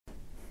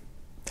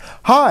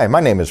Hi, my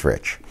name is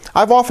Rich.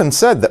 I've often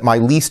said that my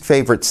least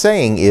favorite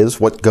saying is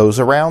what goes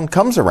around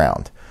comes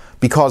around,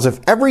 because if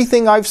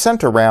everything I've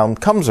sent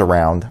around comes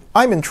around,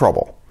 I'm in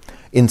trouble.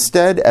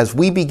 Instead, as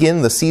we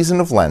begin the season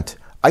of Lent,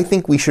 I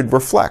think we should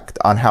reflect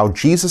on how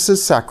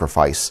Jesus'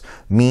 sacrifice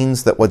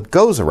means that what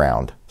goes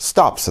around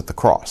stops at the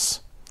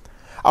cross.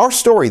 Our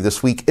story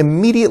this week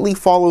immediately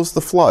follows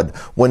the flood,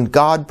 when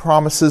God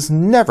promises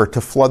never to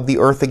flood the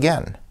earth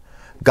again.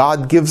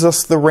 God gives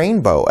us the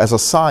rainbow as a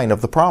sign of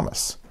the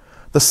promise.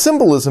 The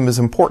symbolism is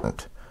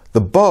important.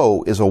 The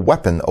bow is a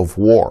weapon of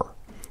war.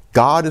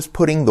 God is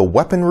putting the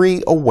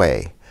weaponry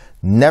away,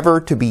 never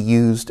to be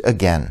used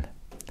again.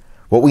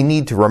 What we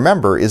need to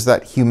remember is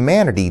that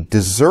humanity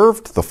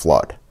deserved the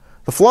flood.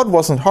 The flood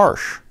wasn't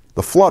harsh.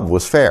 The flood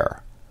was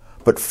fair.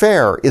 But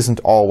fair isn't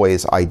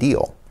always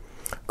ideal.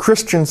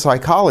 Christian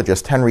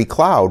psychologist Henry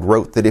Cloud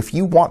wrote that if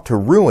you want to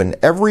ruin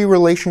every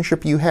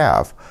relationship you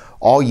have,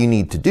 all you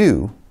need to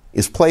do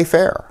is play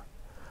fair.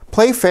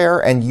 Play fair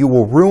and you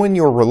will ruin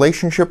your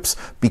relationships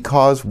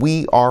because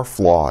we are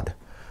flawed.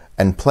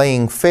 And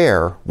playing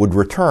fair would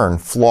return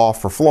flaw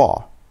for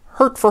flaw,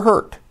 hurt for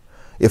hurt.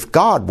 If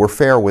God were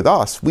fair with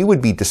us, we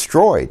would be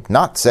destroyed,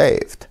 not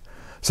saved.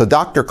 So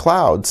Dr.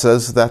 Cloud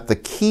says that the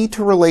key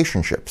to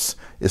relationships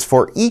is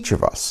for each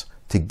of us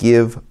to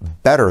give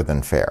better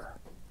than fair.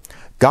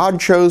 God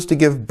chose to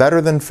give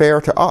better than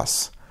fair to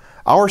us.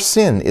 Our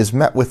sin is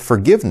met with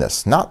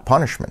forgiveness, not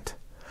punishment.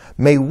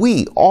 May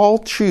we all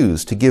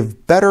choose to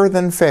give better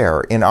than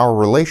fair in our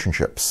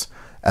relationships,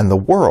 and the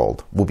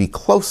world will be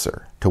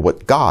closer to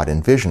what God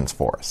envisions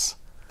for us.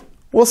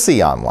 We'll see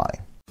you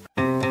online.